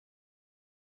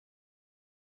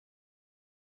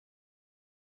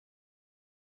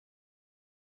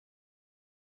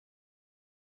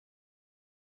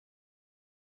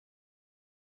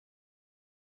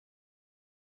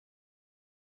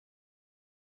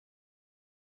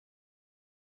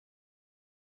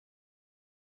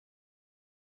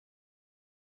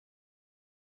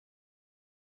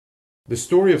The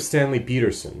story of Stanley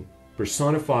Peterson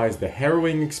personifies the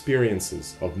harrowing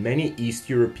experiences of many East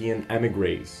European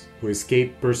émigrés who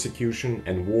escaped persecution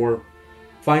and war,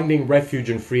 finding refuge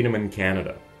and freedom in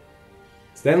Canada.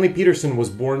 Stanley Peterson was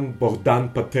born Bogdan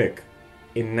Patyk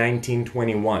in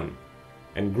 1921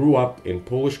 and grew up in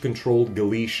Polish-controlled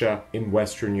Galicia in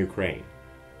western Ukraine.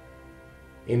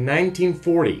 In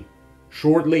 1940,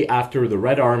 shortly after the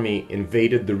Red Army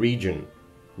invaded the region,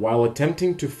 while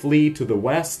attempting to flee to the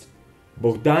west,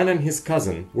 Bogdan and his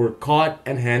cousin were caught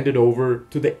and handed over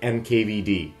to the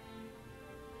NKVD.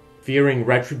 Fearing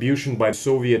retribution by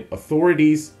Soviet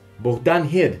authorities, Bogdan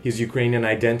hid his Ukrainian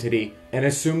identity and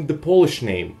assumed the Polish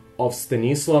name of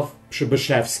Stanisław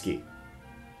Przybyszewski.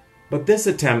 But this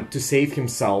attempt to save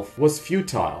himself was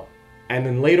futile, and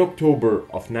in late October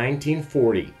of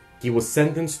 1940, he was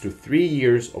sentenced to 3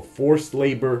 years of forced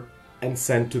labor and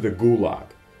sent to the Gulag,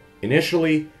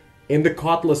 initially in the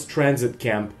Kotlas transit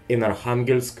camp in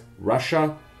Arkhangelsk,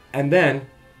 Russia, and then,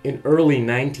 in early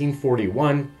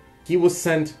 1941, he was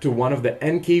sent to one of the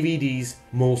NKVD's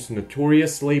most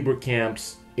notorious labor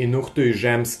camps in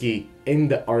Ukhtye-Zemsky in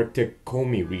the Arctic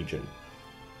Komi region.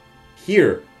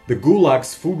 Here, the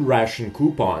Gulag's food ration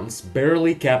coupons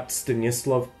barely kept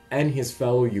Stanisław and his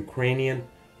fellow Ukrainian,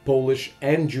 Polish,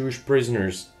 and Jewish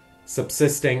prisoners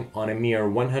subsisting on a mere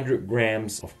 100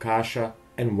 grams of kasha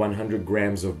and 100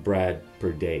 grams of bread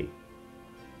per day.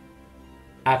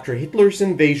 After Hitler's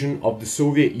invasion of the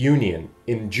Soviet Union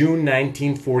in June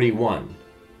 1941,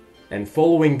 and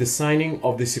following the signing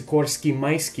of the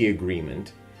Sikorsky-Maisky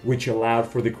Agreement, which allowed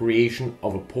for the creation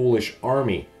of a Polish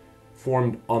army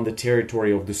formed on the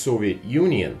territory of the Soviet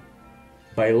Union,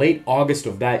 by late August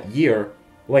of that year,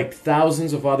 like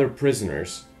thousands of other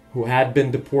prisoners who had been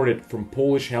deported from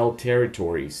Polish-held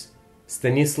territories,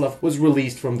 Stanisław was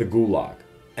released from the Gulag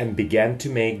and began to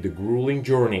make the grueling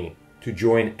journey to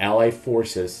join Allied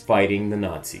forces fighting the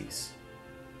Nazis.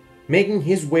 Making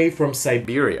his way from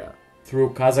Siberia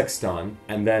through Kazakhstan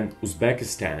and then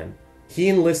Uzbekistan, he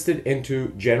enlisted into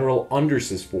General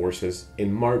Unders's forces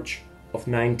in March of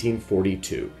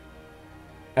 1942.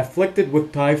 Afflicted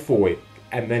with typhoid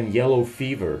and then yellow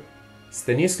fever,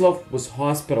 Stanisław was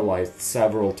hospitalized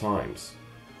several times.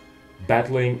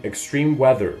 Battling extreme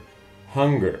weather,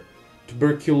 hunger,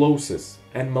 tuberculosis,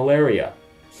 and malaria,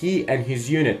 he and his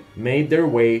unit made their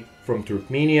way from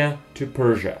Turkmenia to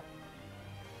Persia.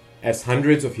 As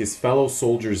hundreds of his fellow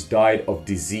soldiers died of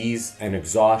disease and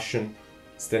exhaustion,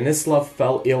 Stanisław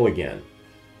fell ill again,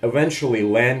 eventually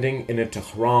landing in a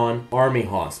Tehran army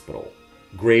hospital,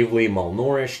 gravely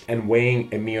malnourished and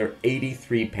weighing a mere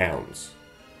 83 pounds.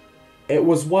 It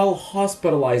was while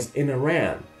hospitalized in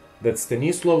Iran that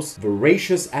Stanisław's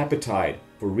voracious appetite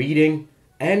for reading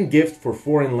and gift for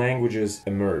foreign languages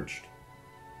emerged.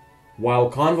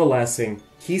 While convalescing,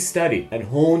 he studied and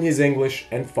honed his English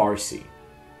and Farsi.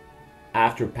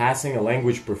 After passing a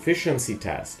language proficiency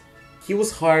test, he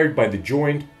was hired by the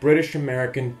joint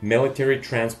British-American Military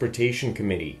Transportation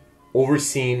Committee,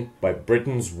 overseen by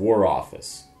Britain's War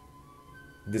Office.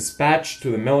 Dispatched to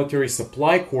the military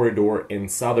supply corridor in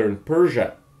southern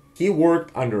Persia, he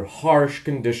worked under harsh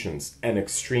conditions and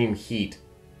extreme heat.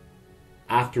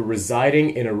 After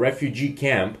residing in a refugee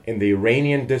camp in the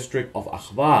Iranian district of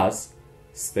Ahvaz,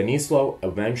 Stanisław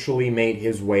eventually made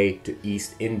his way to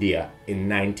East India in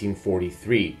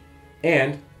 1943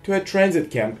 and to a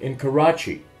transit camp in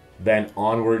Karachi, then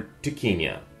onward to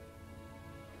Kenya.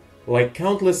 Like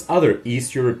countless other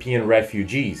East European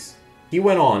refugees, he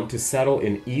went on to settle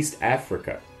in East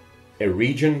Africa, a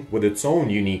region with its own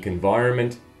unique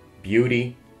environment,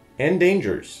 beauty, and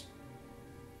dangers.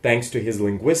 Thanks to his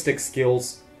linguistic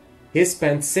skills, he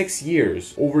spent 6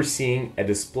 years overseeing a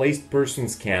displaced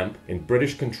persons camp in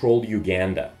British-controlled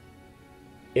Uganda.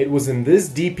 It was in this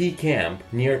DP camp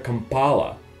near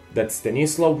Kampala that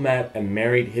Stanisław met and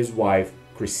married his wife,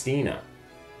 Christina,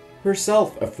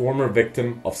 herself a former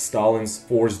victim of Stalin's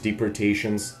forced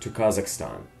deportations to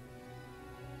Kazakhstan.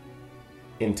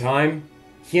 In time,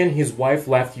 he and his wife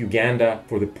left Uganda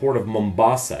for the port of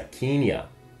Mombasa, Kenya,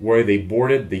 where they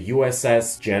boarded the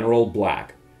USS General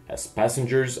Black as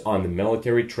passengers on the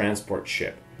military transport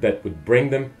ship that would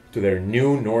bring them to their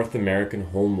new North American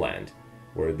homeland,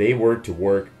 where they were to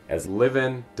work as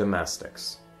live-in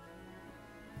domestics.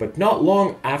 But not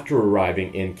long after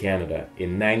arriving in Canada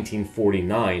in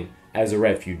 1949 as a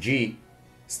refugee,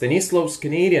 Stanisław's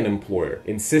Canadian employer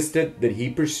insisted that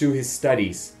he pursue his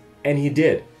studies, and he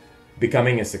did,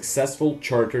 becoming a successful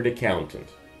chartered accountant.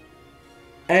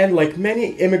 And like many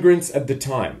immigrants at the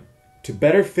time, to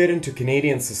better fit into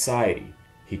Canadian society,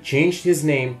 he changed his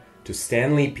name to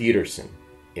Stanley Peterson,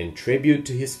 in tribute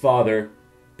to his father,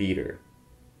 Peter.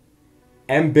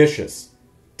 Ambitious,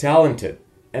 talented,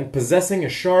 and possessing a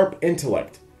sharp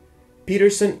intellect,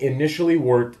 Peterson initially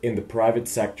worked in the private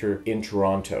sector in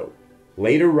Toronto,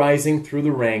 later rising through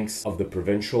the ranks of the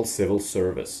provincial civil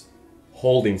service,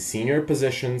 holding senior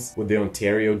positions with the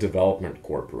Ontario Development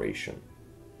Corporation.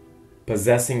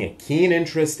 Possessing a keen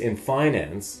interest in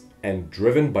finance and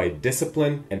driven by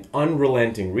discipline and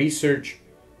unrelenting research,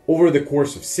 over the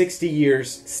course of 60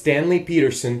 years, Stanley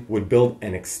Peterson would build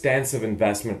an extensive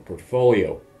investment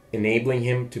portfolio, enabling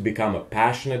him to become a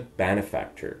passionate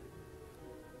benefactor.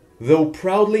 Though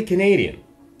proudly Canadian,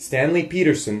 Stanley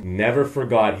Peterson never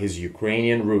forgot his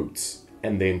Ukrainian roots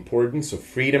and the importance of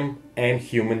freedom and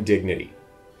human dignity.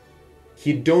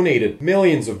 He donated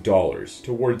millions of dollars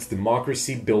towards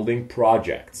democracy-building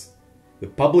projects, the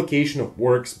publication of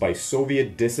works by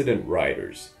Soviet dissident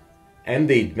writers, and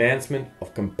the advancement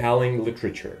of compelling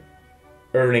literature,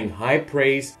 earning high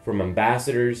praise from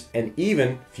ambassadors and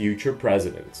even future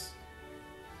presidents.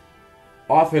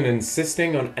 Often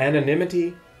insisting on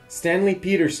anonymity, Stanley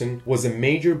Peterson was a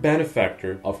major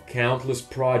benefactor of countless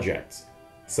projects,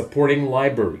 supporting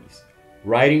libraries,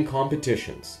 writing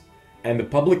competitions, and the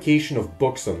publication of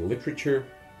books on literature,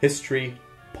 history,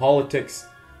 politics,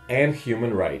 and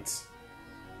human rights.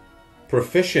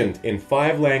 Proficient in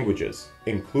 5 languages,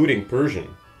 including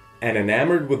Persian, and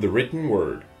enamored with the written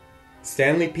word,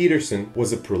 Stanley Peterson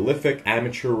was a prolific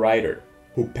amateur writer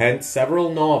who penned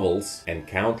several novels and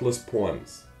countless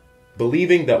poems,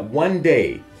 believing that one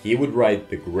day he would write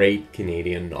the great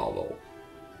Canadian novel.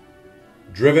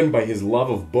 Driven by his love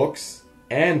of books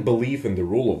and belief in the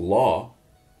rule of law,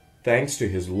 thanks to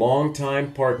his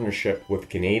long-time partnership with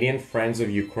Canadian Friends of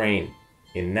Ukraine,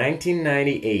 in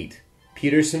 1998,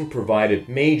 Peterson provided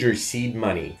major seed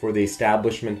money for the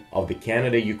establishment of the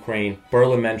Canada-Ukraine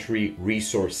Parliamentary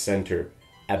Resource Centre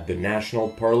at the National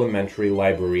Parliamentary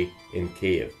Library in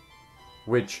Kyiv,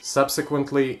 which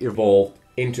subsequently evolved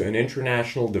into an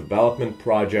international development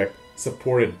project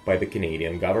supported by the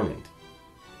Canadian government.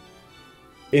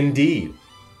 Indeed,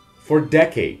 for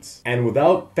decades and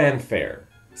without fanfare,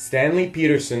 Stanley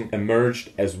Peterson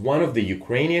emerged as one of the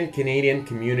Ukrainian-Canadian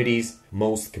community's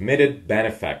most committed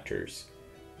benefactors,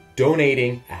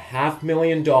 donating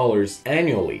 $500,000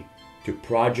 annually to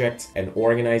projects and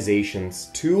organizations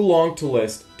too long to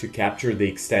list to capture the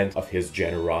extent of his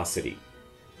generosity.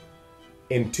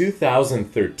 In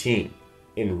 2013,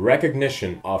 in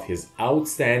recognition of his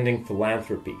outstanding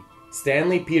philanthropy,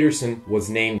 Stanley Peterson was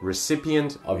named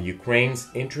recipient of Ukraine's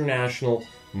International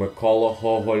Mykola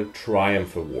Gogol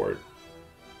Triumph Award.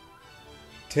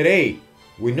 Today,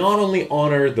 we not only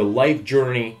honor the life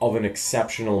journey of an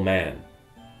exceptional man,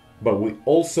 but we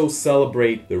also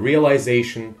celebrate the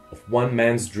realization of one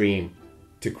man's dream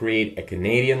to create a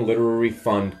Canadian literary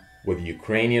fund with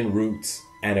Ukrainian roots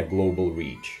and a global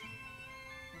reach.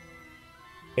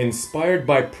 Inspired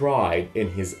by pride in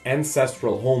his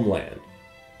ancestral homeland,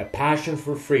 a passion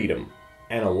for freedom,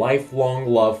 and a lifelong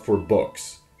love for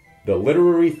books, the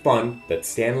literary fund that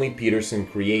Stanley Peterson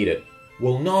created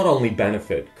will not only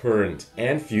benefit current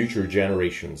and future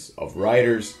generations of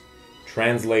writers,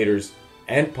 translators,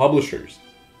 and publishers,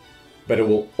 but it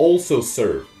will also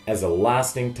serve as a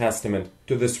lasting testament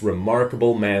to this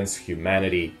remarkable man's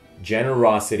humanity,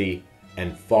 generosity,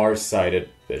 and far-sighted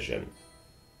vision.